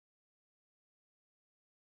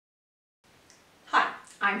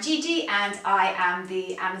I'm Gigi and I am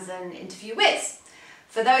the Amazon Interview Whiz.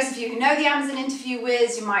 For those of you who know the Amazon Interview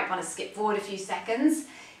Whiz, you might want to skip forward a few seconds.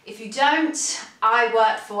 If you don't, I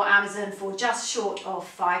worked for Amazon for just short of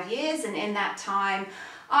 5 years, and in that time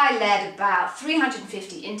I led about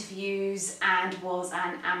 350 interviews and was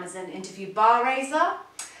an Amazon interview bar raiser.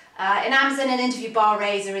 In Amazon, an interview bar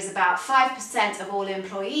raiser is about 5% of all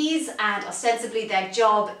employees, and ostensibly their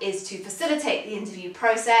job is to facilitate the interview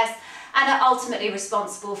process and are ultimately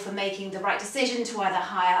responsible for making the right decision to either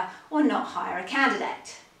hire or not hire a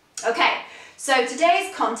candidate. Okay, so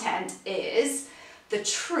today's content is the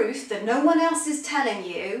truth that no one else is telling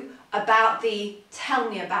you about the "tell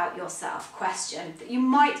me about yourself" question that you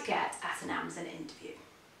might get at an Amazon interview.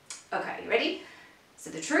 Okay, you ready? So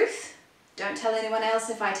the truth, don't tell anyone else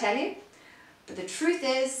if I tell you, but the truth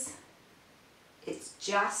is, it's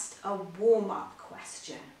just a warm-up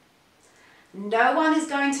question. No one is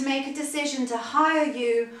going to make a decision to hire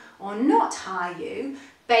you or not hire you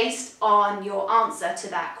based on your answer to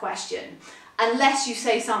that question, unless you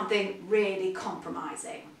say something really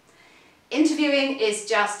compromising. Interviewing is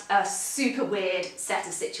just a super weird set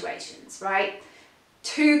of situations, right?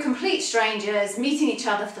 Two complete strangers meeting each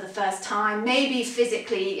other for the first time, maybe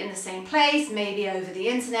physically in the same place, maybe over the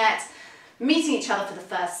internet, meeting each other for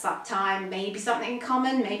the first time, maybe something in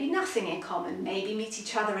common, maybe nothing in common, maybe meet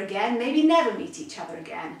each other again, maybe never meet each other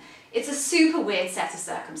again. It's a super weird set of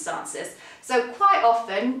circumstances. So quite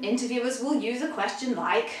often, interviewers will use a question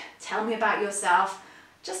like, "Tell me about yourself,"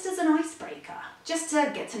 just as an icebreaker, just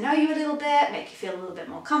to get to know you a little bit, make you feel a little bit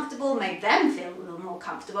more comfortable, make them feel a little more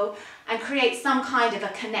comfortable, and create some kind of a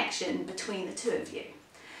connection between the two of you.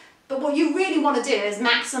 But what you really want to do is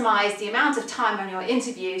maximize the amount of time on your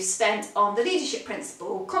interview spent on the leadership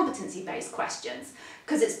principle, competency-based questions,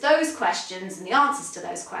 because it's those questions and the answers to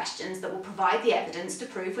those questions that will provide the evidence to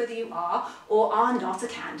prove whether you are or are not a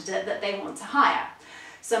candidate that they want to hire.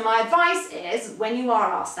 So my advice is, when you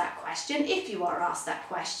are asked that question, if you are asked that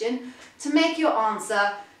question, to make your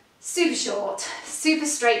answer super short, super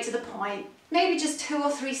straight to the point, maybe just 2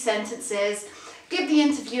 or 3 sentences. Give the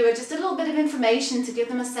interviewer just a little bit of information to give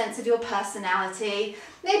them a sense of your personality,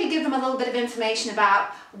 maybe give them a little bit of information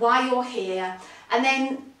about why you're here, and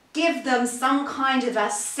then give them some kind of a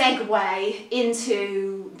segue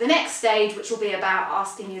into the next stage, which will be about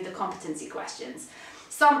asking you the competency questions.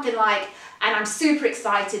 Something like, "And I'm super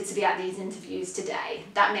excited to be at these interviews today."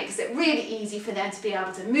 That makes it really easy for them to be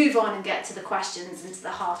able to move on and get to the questions and to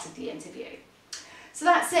the heart of the interview. So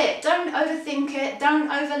that's it. Don't overthink it. Don't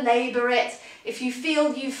overlabour it. If you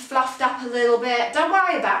feel you've fluffed up a little bit, don't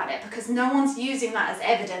worry about it, because no one's using that as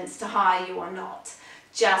evidence to hire you or not.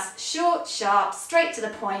 Just short, sharp, straight to the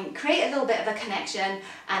point, create a little bit of a connection,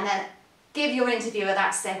 and then give your interviewer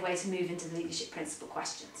that segue to move into the leadership principle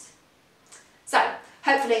questions. So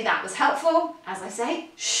hopefully that was helpful. As I say,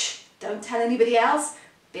 shh, don't tell anybody else.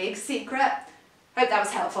 Big secret. Hope that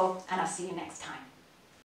was helpful, and I'll see you next time.